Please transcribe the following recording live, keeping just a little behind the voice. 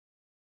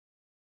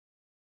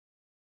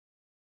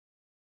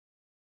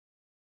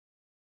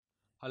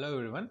Hello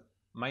everyone,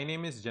 my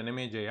name is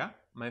Janamejaya.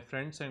 My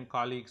friends and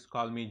colleagues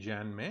call me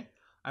Jan May.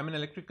 I'm an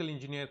electrical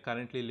engineer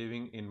currently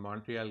living in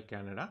Montreal,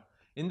 Canada.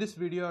 In this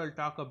video, I'll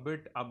talk a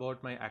bit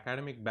about my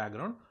academic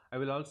background. I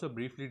will also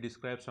briefly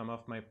describe some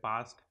of my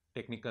past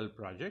technical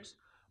projects.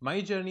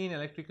 My journey in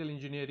electrical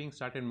engineering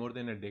started more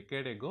than a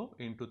decade ago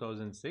in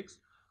 2006.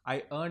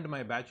 I earned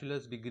my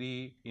bachelor's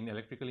degree in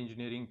electrical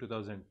engineering in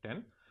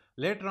 2010.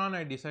 Later on,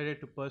 I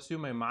decided to pursue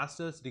my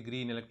master's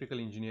degree in electrical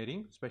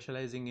engineering,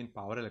 specializing in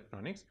power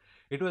electronics.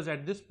 It was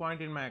at this point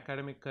in my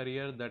academic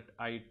career that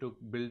I took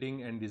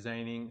building and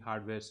designing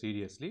hardware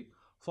seriously.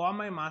 For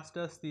my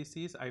master's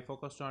thesis, I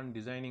focused on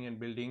designing and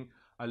building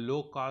a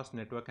low-cost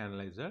network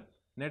analyzer.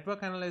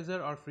 Network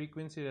analyzer or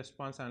frequency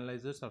response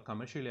analyzers are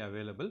commercially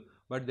available,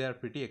 but they are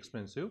pretty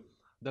expensive.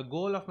 The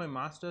goal of my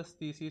master's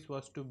thesis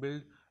was to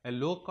build a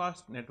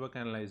low-cost network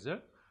analyzer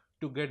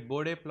to get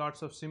Bode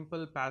plots of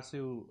simple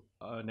passive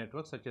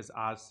networks such as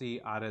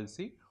RC,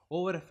 RLC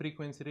over a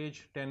frequency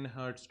range 10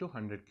 Hz to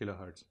 100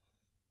 kHz.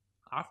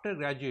 After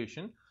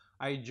graduation,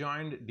 I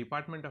joined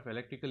Department of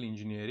Electrical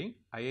Engineering,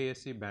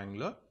 IISc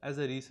Bangalore as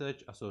a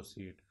research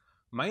associate.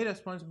 My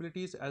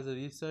responsibilities as a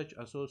research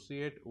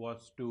associate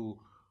was to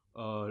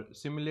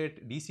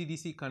simulate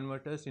DC-DC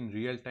converters in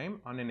real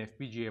time on an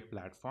FPGA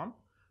platform.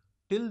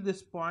 Till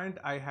this point,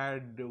 I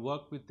had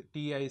worked with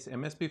TI's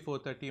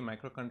MSP430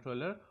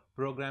 microcontroller,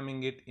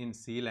 programming it in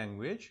C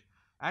language.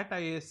 At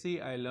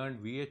IISc, I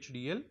learned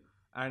VHDL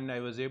and I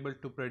was able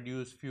to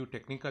produce few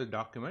technical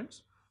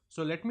documents.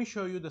 So let me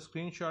show you the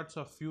screenshots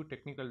of few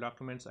technical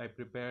documents I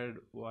prepared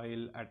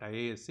while at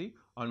IISc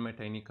on my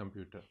tiny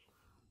computer.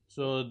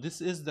 So this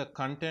is the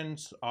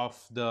contents of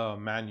the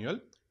manual.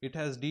 It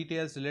has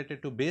details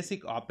related to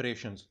basic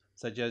operations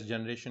such as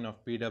generation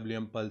of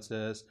PWM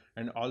pulses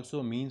and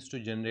also means to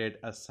generate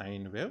a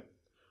sine wave.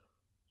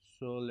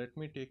 So let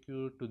me take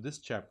you to this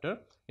chapter.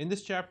 In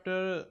this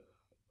chapter,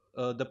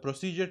 the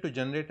procedure to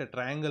generate a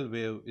triangle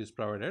wave is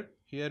provided.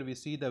 Here we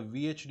see the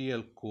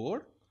VHDL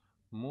code.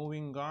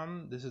 Moving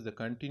on, this is the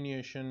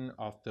continuation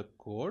of the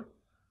code,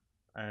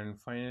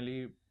 and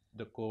finally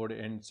the code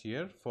ends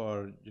here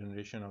for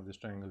generation of this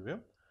triangle wave,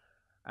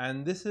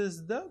 and this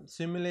is the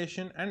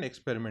simulation and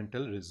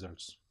experimental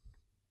results.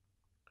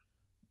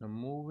 Now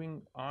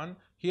moving on,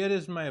 here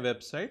is my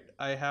website.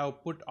 I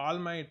have put all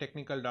my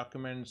technical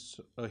documents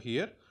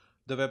here.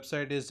 The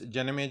website is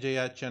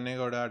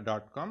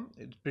janamejayachanegowda.com.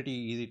 It's pretty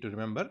easy to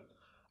remember.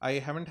 I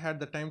haven't had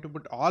the time to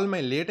put all my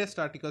latest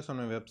articles on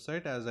my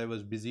website as I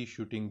was busy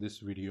shooting this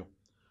video.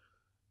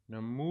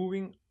 Now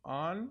moving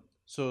on,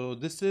 so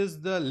this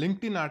is the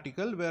LinkedIn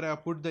article where I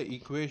put the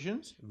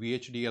equations,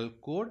 VHDL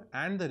code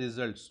and the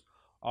results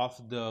of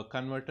the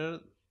converter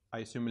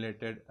I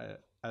simulated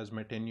as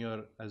my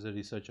tenure as a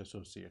research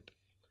associate.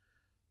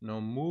 Now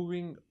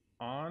moving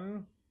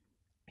on,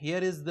 here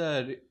is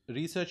the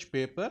research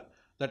paper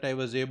that I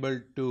was able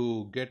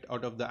to get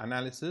out of the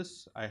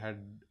analysis I had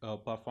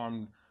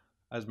performed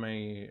as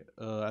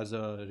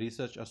a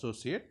research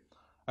associate.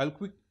 I'll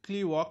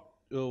quickly walk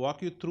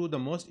you through the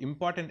most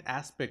important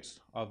aspects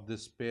of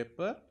this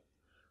paper.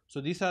 So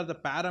these are the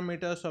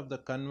parameters of the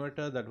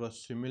converter that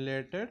was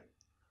simulated.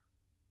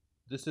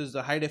 This is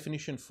the high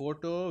definition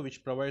photo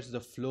which provides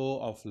the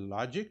flow of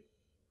logic.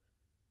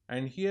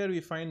 And here we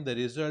find the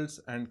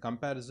results and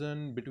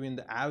comparison between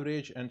the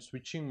average and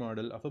switching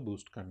model of a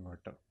boost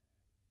converter.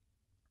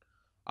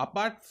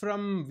 Apart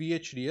from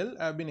VHDL,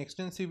 I have been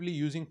extensively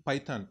using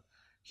Python.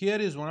 Here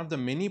is one of the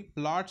many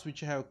plots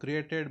which I have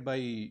created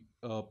by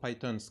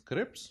Python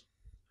scripts.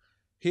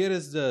 Here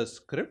is the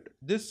script.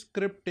 This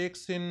script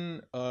takes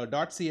in a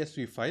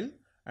 .csv file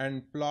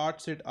and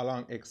plots it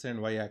along x and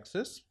y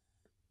axis.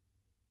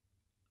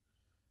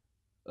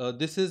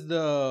 This is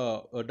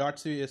the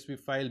 .csv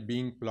file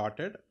being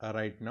plotted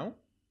right now.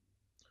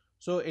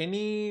 So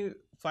any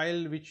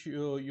file which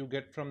you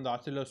get from the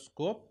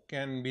oscilloscope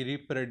can be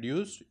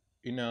reproduced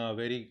in a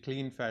very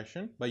clean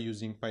fashion by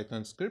using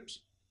Python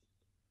scripts.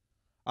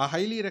 I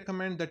highly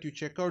recommend that you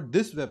check out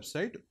this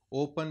website,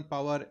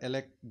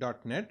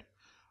 openpowerelect.net.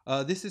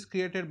 This is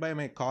created by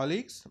my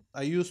colleagues.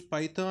 I use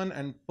Python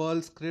and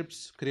Perl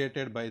scripts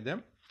created by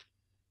them.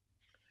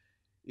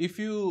 If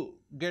you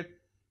get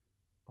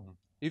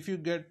to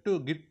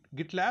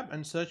GitLab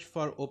and search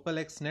for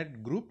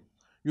OpenXNet group,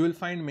 you will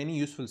find many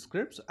useful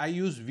scripts. I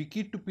use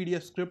wiki to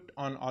PDF script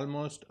on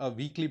almost a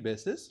weekly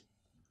basis.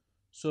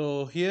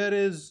 So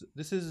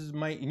this is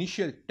my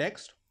initial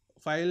text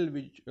file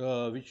which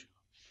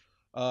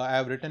I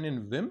have written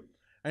in Vim.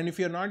 And if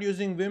you're not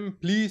using Vim,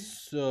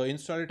 please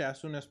install it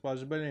as soon as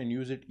possible and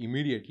use it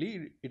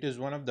immediately. It is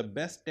one of the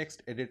best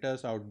text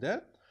editors out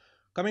there.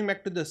 Coming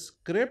back to the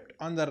script,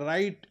 on the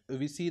right,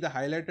 we see the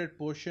highlighted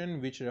portion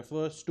which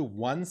refers to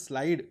one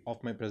slide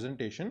of my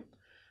presentation.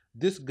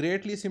 This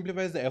greatly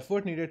simplifies the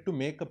effort needed to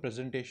make a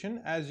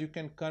presentation, as you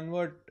can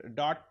convert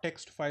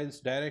 .text files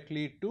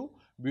directly to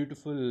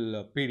beautiful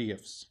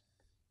PDFs.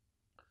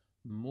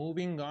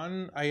 Moving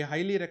on, I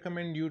highly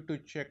recommend you to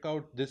check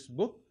out this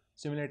book,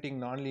 Simulating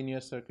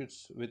Nonlinear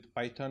Circuits with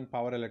Python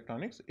Power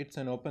Electronics. It's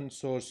an open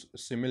source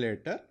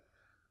simulator.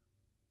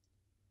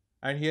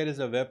 And here is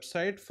a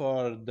website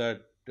for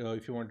that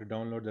if you want to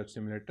download that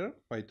simulator,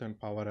 Python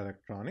Power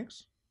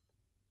Electronics.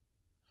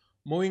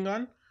 Moving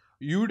on,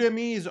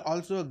 Udemy is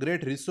also a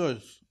great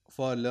resource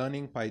for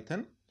learning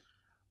Python.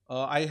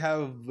 I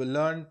have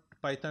learned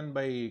Python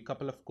by a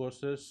couple of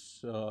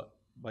courses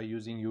by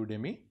using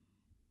Udemy.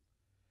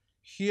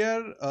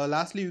 Here,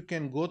 lastly, you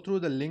can go through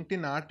the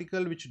LinkedIn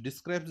article which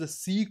describes the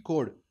C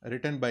code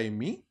written by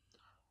me.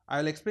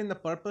 I'll explain the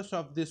purpose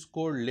of this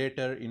code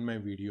later in my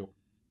video.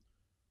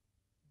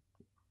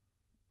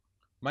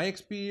 My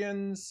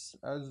experience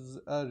as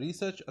a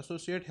research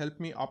associate helped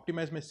me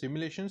optimize my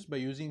simulations by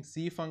using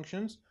C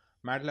functions,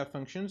 MATLAB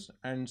functions,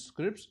 and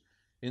scripts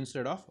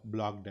instead of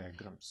block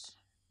diagrams.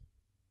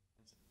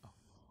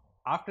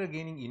 After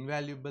gaining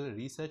invaluable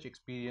research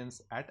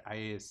experience at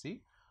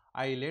IISc,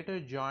 I later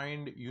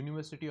joined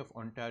University of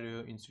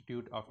Ontario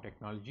Institute of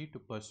Technology to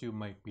pursue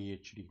my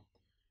PhD.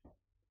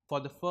 For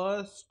the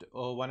first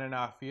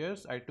 1.5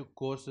 years, I took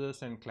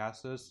courses and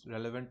classes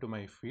relevant to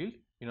my field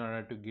in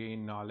order to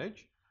gain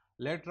knowledge.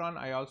 Later on,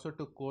 I also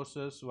took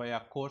courses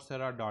via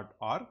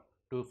Coursera.org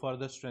to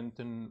further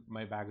strengthen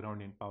my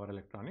background in power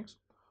electronics.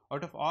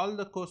 Out of all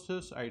the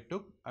courses I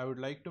took, I would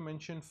like to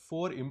mention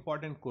 4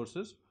 important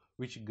courses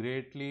which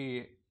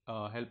greatly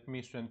helped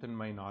me strengthen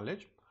my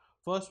knowledge.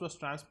 First was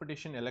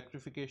Transportation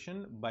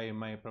Electrification by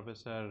my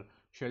professor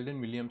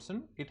Sheldon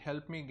Williamson. It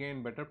helped me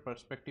gain better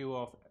perspective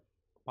of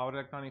power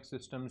electronic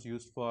systems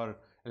used for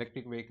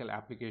electric vehicle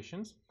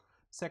applications.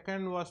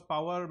 Second was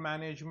Power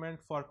Management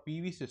for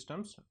PV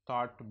Systems,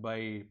 taught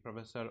by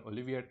Professor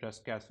Olivier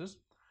Trescassis.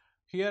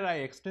 Here I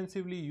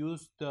extensively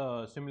used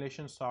the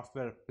simulation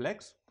software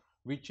Plex,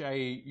 which I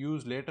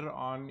used later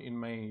on in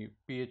my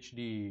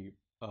PhD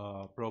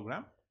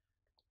program.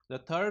 The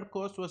third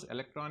course was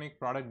Electronic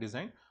Product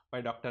Design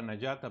by Dr.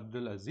 Najat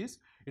Abdul Aziz.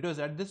 It was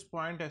at this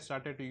point I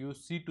started to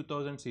use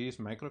C2000 series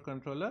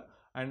microcontroller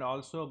and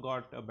also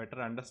got a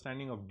better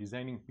understanding of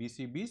designing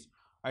PCBs.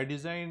 I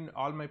designed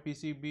all my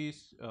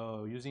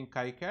PCBs using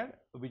KiCad,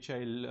 which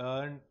I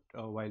learned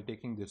while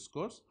taking this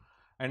course.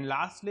 And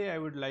lastly, I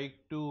would like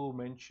to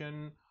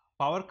mention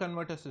Power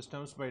Converter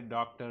Systems by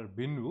Dr.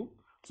 Binwu.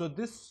 So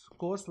this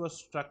course was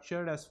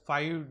structured as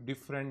 5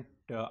 different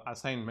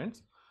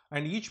assignments,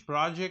 and each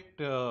project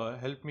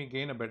helped me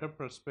gain a better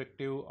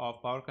perspective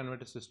of power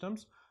converter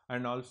systems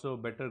and also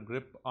better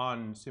grip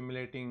on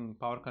simulating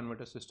power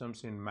converter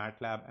systems in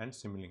MATLAB and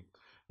Simulink.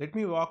 Let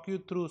me walk you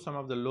through some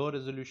of the low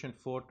resolution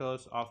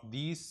photos of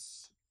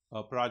these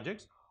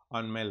projects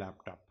on my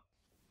laptop.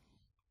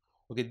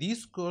 Okay,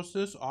 these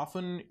courses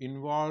often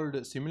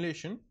involved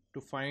simulation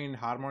to find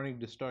harmonic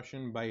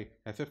distortion by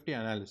FFT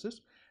analysis.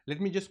 Let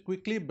me just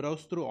quickly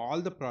browse through all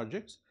the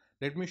projects.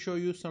 Let me show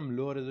you some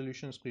low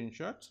resolution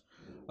screenshots.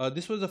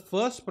 This was the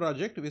first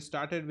project. We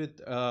started with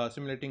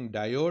simulating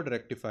diode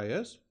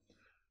rectifiers.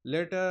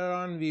 Later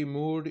on, we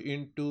moved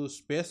into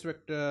space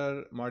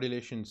vector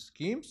modulation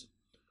schemes.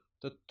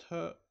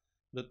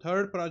 The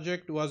third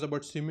project was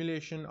about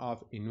simulation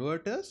of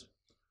inverters.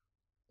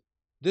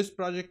 This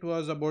project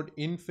was about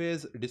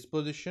in-phase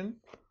disposition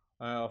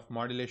of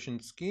modulation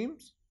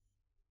schemes.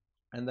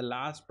 And the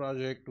last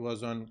project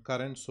was on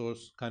current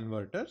source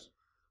converters.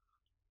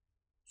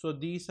 So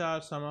these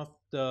are some of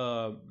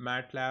the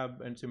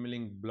MATLAB and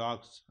Simulink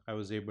blocks I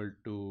was able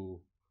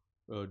to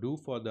do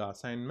for the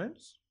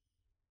assignments.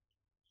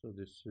 So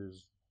this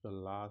is the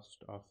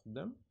last of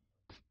them.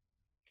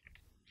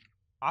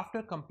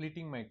 After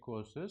completing my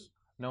courses,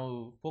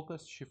 now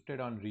focus shifted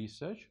on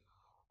research.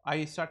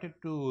 I started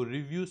to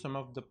review some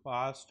of the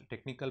past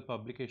technical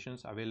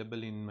publications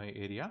available in my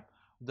area.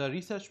 The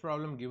research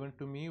problem given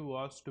to me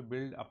was to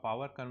build a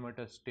power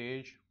converter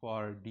stage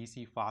for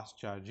DC fast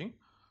charging.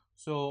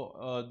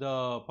 So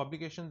the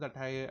publications that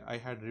I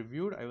had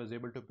reviewed, I was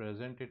able to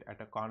present it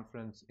at a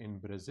conference in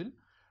Brazil.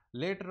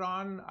 Later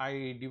on,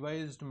 I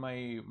devised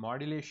my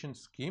modulation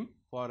scheme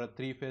for a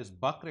 3-phase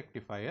buck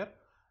rectifier,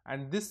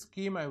 and this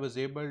scheme I was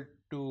able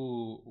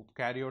to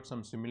carry out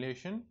some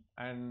simulation,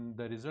 and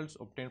the results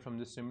obtained from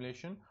this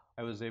simulation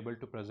I was able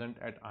to present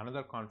at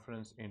another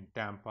conference in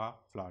Tampa,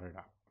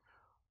 Florida.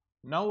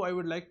 Now I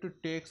would like to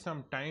take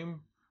some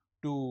time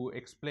to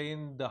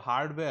explain the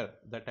hardware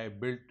that I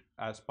built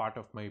as part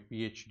of my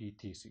PhD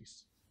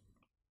thesis.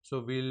 So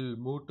we'll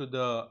move to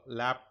the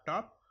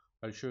laptop.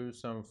 I'll show you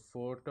some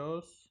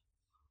photos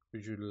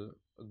which will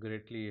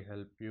greatly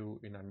help you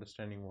in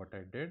understanding what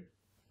I did.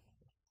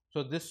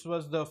 So this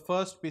was the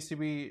first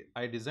PCB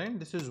I designed.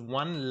 This is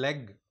one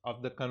leg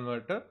of the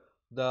converter.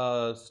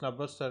 The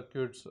snubber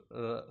circuits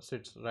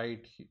sits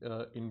right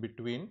in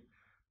between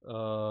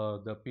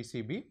the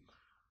PCB.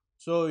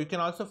 So you can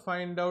also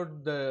find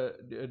out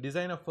the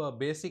design of a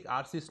basic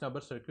RC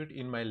snubber circuit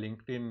in my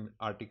LinkedIn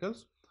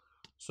articles.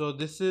 So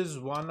this is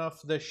one of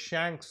the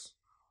shanks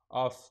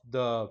of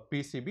the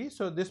PCB.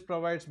 So this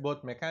provides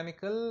both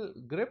mechanical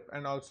grip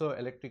and also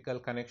electrical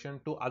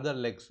connection to other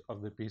legs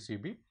of the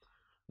PCB.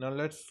 Now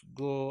let's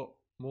move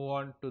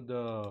on to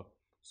the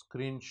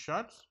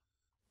screenshots.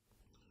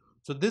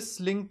 So this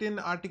LinkedIn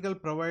article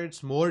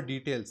provides more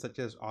details such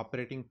as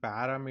operating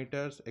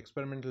parameters,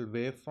 experimental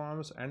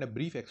waveforms, and a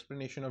brief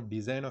explanation of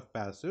design of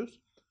passives.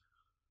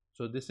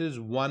 So this is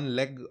one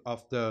leg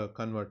of the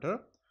converter.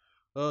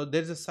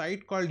 There's a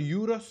site called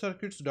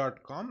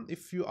eurocircuits.com.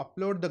 If you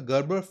upload the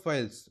Gerber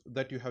files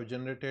that you have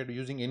generated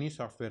using any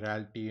software,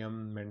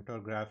 Altium, Mentor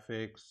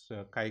Graphics,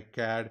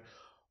 KiCad,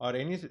 or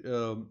any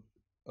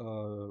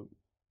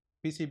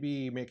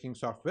PCB making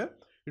software,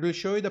 it will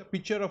show you the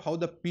picture of how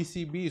the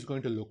PCB is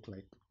going to look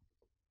like.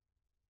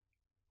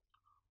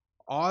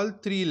 All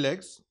three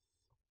legs,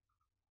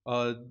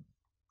 uh,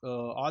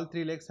 all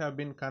three legs have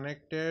been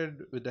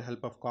connected with the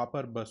help of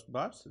copper bus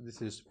bars.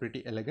 This is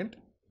pretty elegant.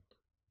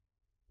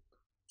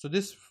 So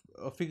this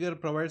figure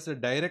provides a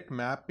direct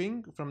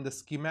mapping from the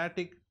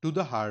schematic to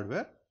the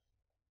hardware.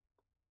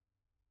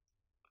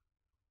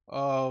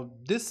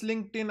 This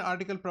LinkedIn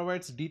article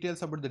provides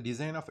details about the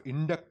design of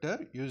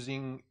inductor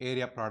using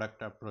area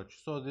product approach.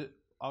 So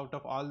out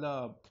of all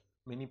the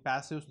many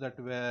passives that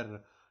were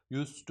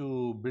used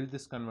to build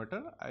this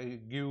converter, I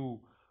give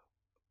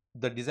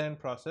the design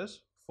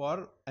process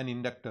for an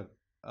inductor.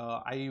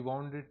 I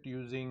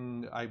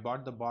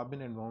bought the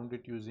bobbin and wound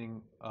it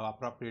using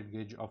appropriate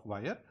gauge of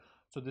wire.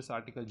 So this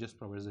article just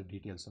provides the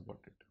details about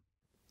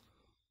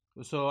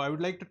it. So I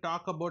would like to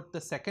talk about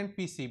the second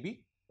PCB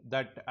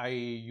that I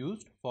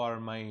used for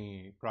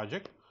my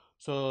project.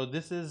 So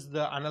this is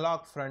the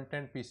analog front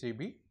end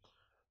PCB,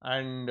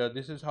 and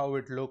this is how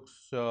it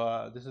looks.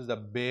 This is the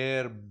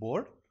bare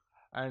board,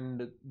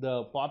 and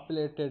the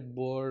populated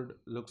board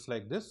looks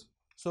like this.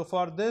 So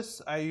for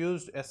this I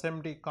used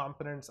SMD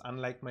components,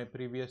 unlike my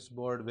previous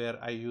board where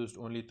I used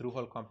only through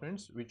hole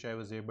components which I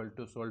was able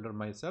to solder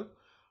myself.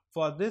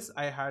 For this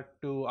I had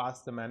to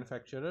ask the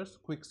manufacturers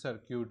quick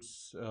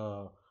circuits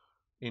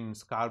in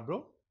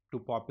Scarborough to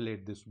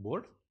populate this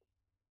board.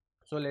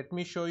 So let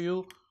me show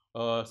you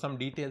some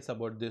details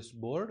about this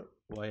board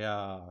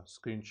via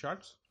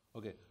screenshots.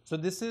 Okay, so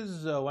this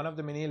is one of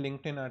the many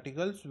LinkedIn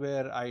articles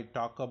where I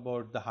talk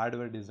about the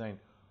hardware design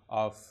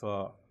of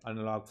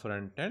analog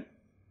front end.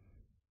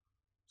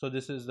 So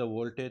this is the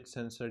voltage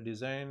sensor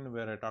design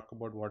where I talk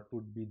about what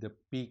would be the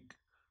peak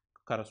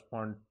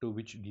correspond to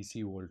which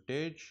DC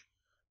voltage.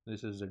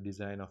 This is the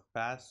design of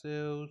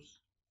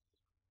passives,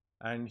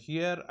 and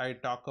here I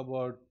talk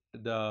about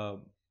the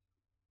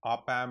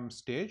op-amp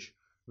stage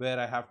where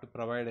I have to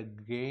provide a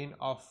gain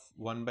of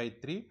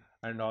 1/3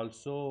 and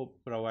also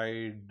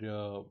provide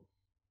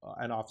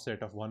an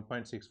offset of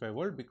 1.65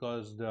 volt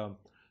because the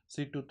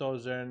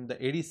C2000, the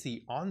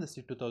ADC on the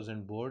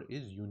C2000 board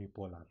is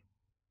unipolar.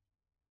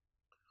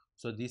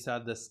 So these are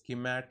the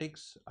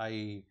schematics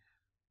I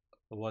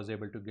was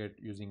able to get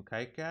using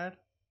KiCad,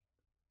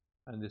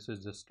 and this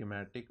is the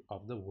schematic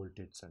of the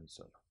voltage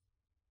sensor.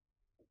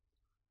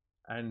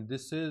 And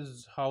this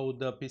is how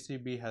the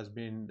PCB has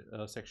been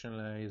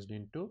sectionalized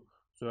into.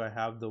 So I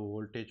have the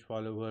voltage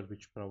follower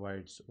which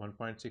provides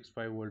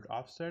 1.65 volt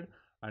offset,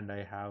 and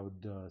I have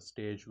the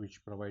stage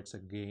which provides a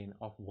gain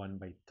of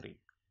 1/3.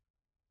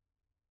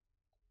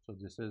 So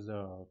this is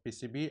a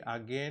PCB.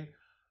 Again,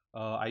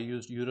 I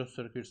used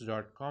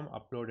eurocircuits.com,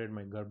 uploaded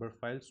my Gerber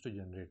files to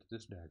generate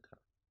this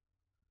diagram.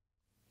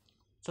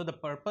 So the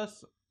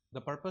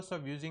purpose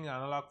of using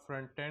analog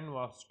front end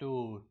was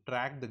to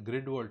track the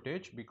grid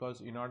voltage,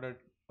 because in order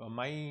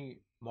my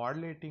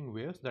modulating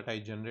waves that I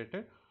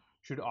generated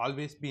should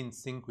always be in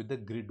sync with the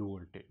grid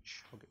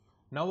voltage. Okay.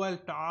 Now I'll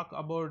talk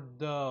about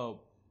the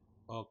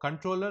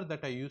controller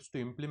that I used to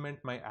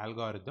implement my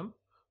algorithm.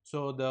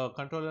 So the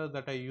controller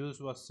that I used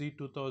was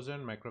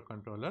C2000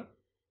 microcontroller.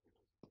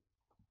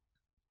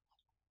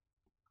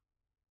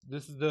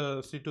 This is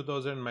the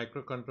C2000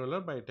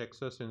 microcontroller by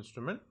Texas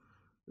Instrument.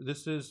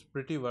 This is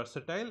pretty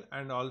versatile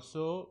and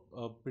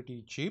also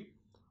pretty cheap,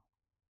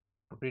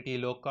 pretty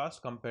low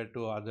cost compared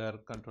to other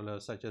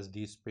controllers such as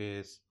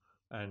DSpace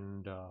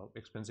and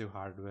expensive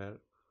hardware.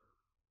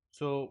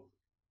 So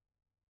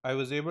I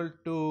was able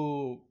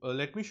to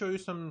let me show you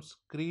some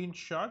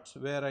screenshots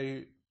where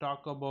I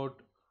talk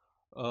about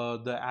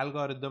the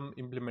algorithm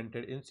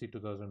implemented in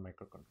C2000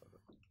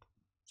 microcontroller.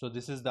 So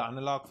this is the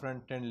analog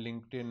front end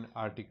LinkedIn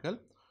article.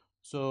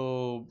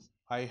 So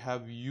I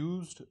have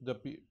used the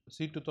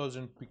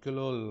C2000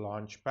 Piccolo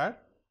launchpad.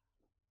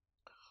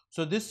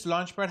 So this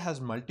launchpad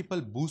has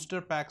multiple booster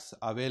packs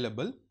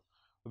available,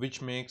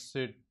 which makes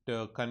it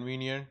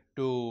convenient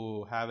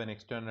to have an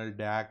external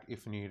DAC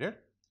if needed.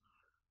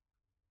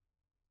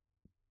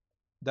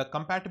 The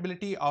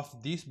compatibility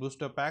of these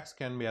booster packs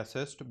can be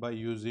assessed by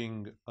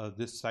using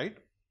this site.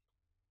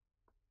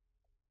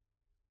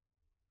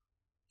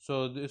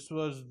 So this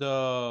was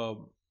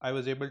I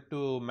was able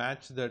to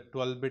match the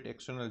 12-bit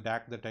external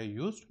DAC that I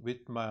used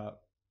with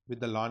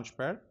the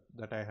launchpad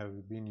that I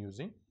have been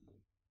using.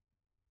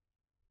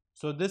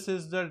 So this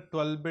is the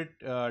 12-bit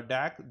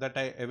DAC that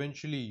I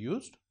eventually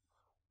used.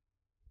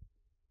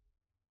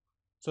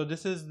 So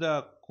this is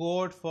the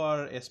code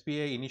for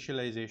SPA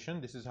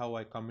initialization. This is how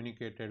I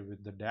communicated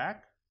with the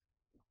DAC.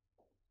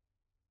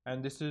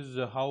 And this is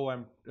how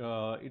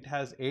it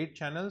has 8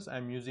 channels.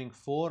 I'm using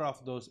 4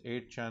 of those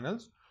 8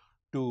 channels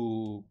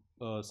to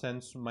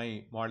sense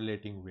my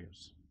modulating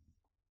waves.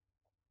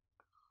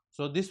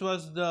 So this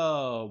was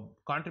the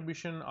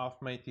contribution of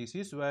my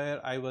thesis,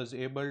 where I was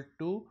able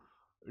to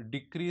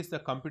decrease the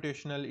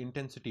computational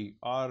intensity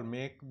or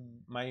make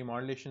my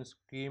modulation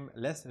scheme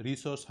less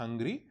resource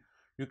hungry.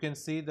 You can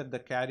see that the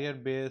carrier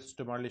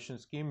based modulation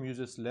scheme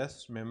uses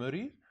less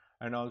memory,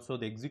 and also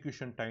the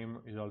execution time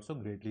is also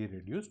greatly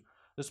reduced.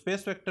 The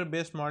space vector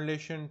based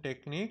modulation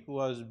technique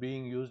was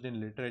being used in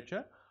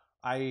literature.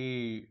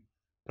 I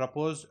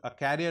proposed a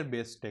carrier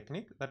based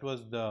technique. That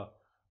was the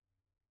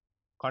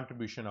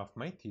contribution of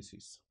my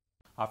thesis.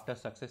 After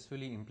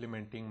successfully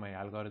implementing my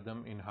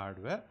algorithm in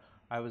hardware,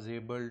 I was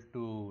able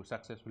to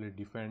successfully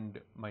defend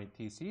my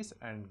thesis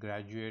and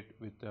graduate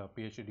with a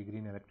PhD degree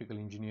in electrical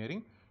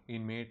engineering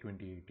in May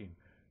 2018.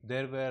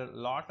 There were a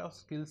lot of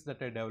skills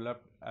that I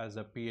developed as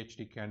a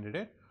PhD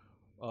candidate.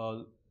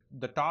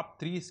 The top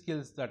three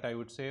skills that I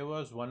would say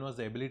was, one was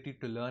the ability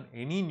to learn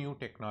any new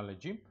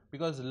technology,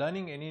 because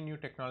learning any new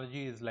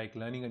technology is like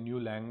learning a new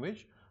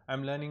language.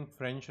 I'm learning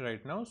French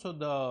right now,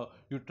 so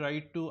you try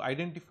to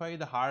identify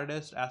the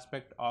hardest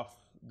aspect of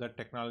the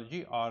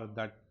technology or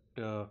that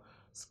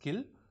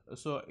skill.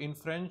 So in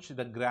French,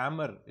 the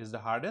grammar is the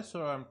hardest,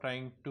 so I'm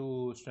trying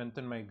to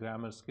strengthen my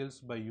grammar skills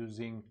by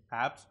using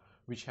apps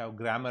which have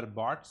grammar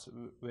bots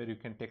where you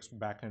can text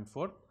back and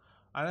forth.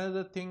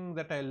 Another thing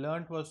that I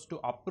learned was to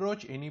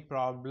approach any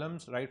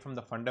problems right from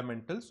the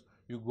fundamentals.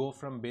 You go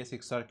from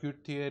basic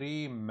circuit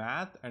theory,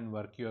 math, and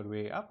work your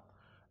way up.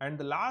 And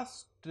the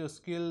last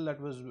skill that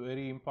was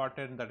very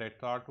important that I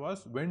thought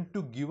was when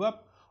to give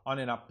up on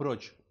an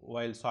approach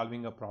while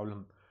solving a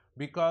problem.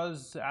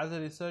 Because as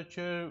a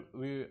researcher,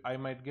 I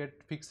might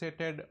get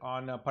fixated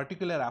on a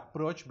particular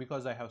approach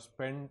because I have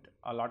spent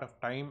a lot of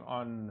time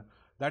on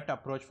that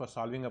approach for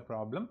solving a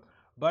problem.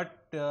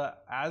 But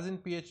as in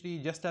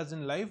PhD, just as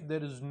in life,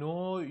 there is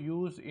no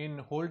use in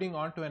holding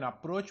on to an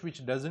approach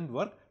which doesn't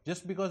work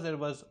just because there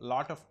was a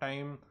lot of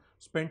time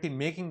spent in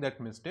making that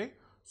mistake.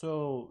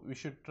 So we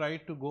should try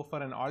to go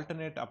for an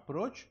alternate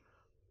approach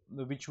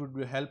which would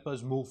help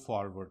us move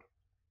forward.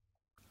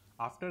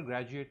 After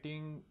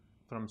graduating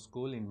from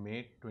school in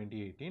May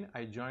 2018,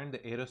 I joined the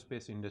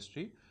aerospace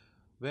industry,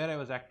 where I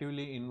was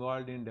actively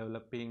involved in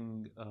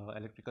developing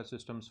electrical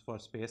systems for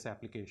space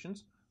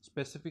applications,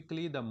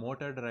 specifically the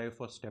motor drive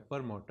for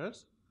stepper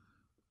motors.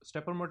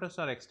 Stepper motors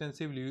are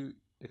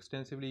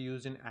extensively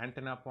used in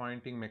antenna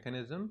pointing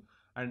mechanism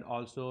and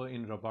also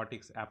in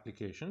robotics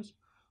applications.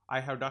 I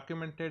have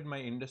documented my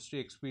industry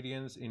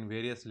experience in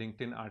various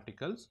LinkedIn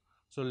articles.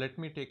 So let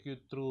me take you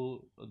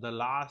through the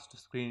last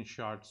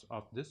screenshots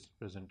of this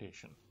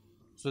presentation.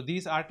 So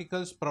these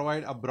articles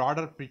provide a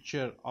broader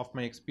picture of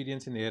my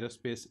experience in the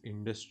aerospace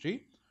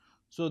industry.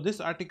 So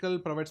this article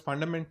provides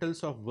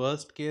fundamentals of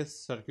worst case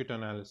circuit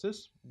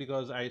analysis,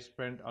 because I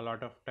spent a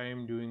lot of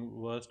time doing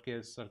worst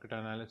case circuit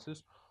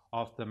analysis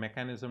of the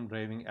mechanism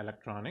driving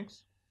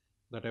electronics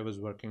that I was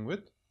working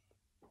with.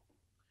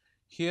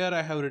 Here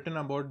I have written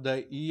about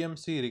the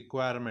EMC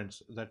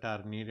requirements that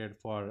are needed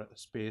for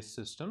space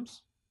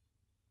systems.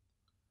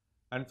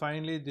 And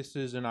finally, this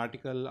is an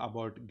article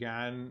about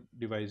GaN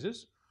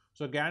devices.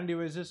 So GaN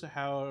devices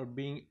are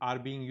being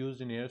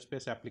used in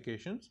aerospace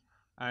applications,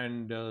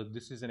 and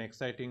this is an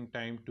exciting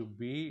time to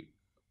be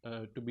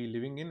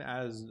living in,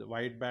 as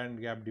wide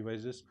band gap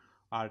devices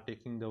are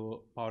taking the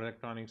power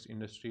electronics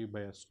industry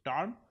by a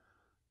storm.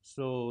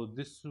 So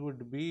this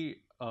would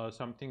be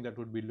something that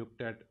would be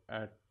looked at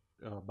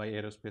by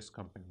aerospace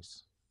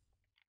companies.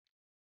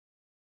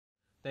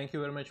 Thank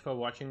you very much for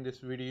watching this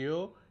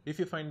video. If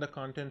you find the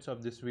contents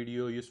of this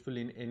video useful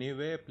in any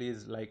way,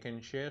 please like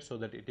and share so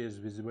that it is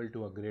visible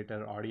to a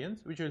greater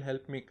audience, which will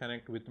help me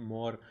connect with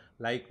more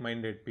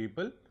like-minded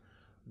people,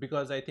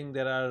 because I think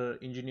there are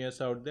engineers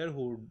out there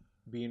who would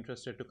be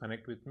interested to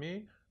connect with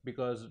me,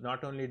 because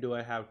not only do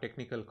I have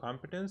technical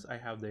competence, I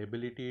have the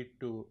ability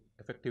to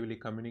effectively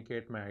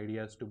communicate my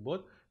ideas to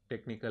both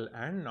technical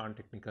and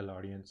non-technical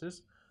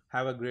audiences.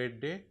 Have a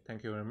great day.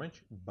 Thank you very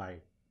much.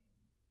 Bye.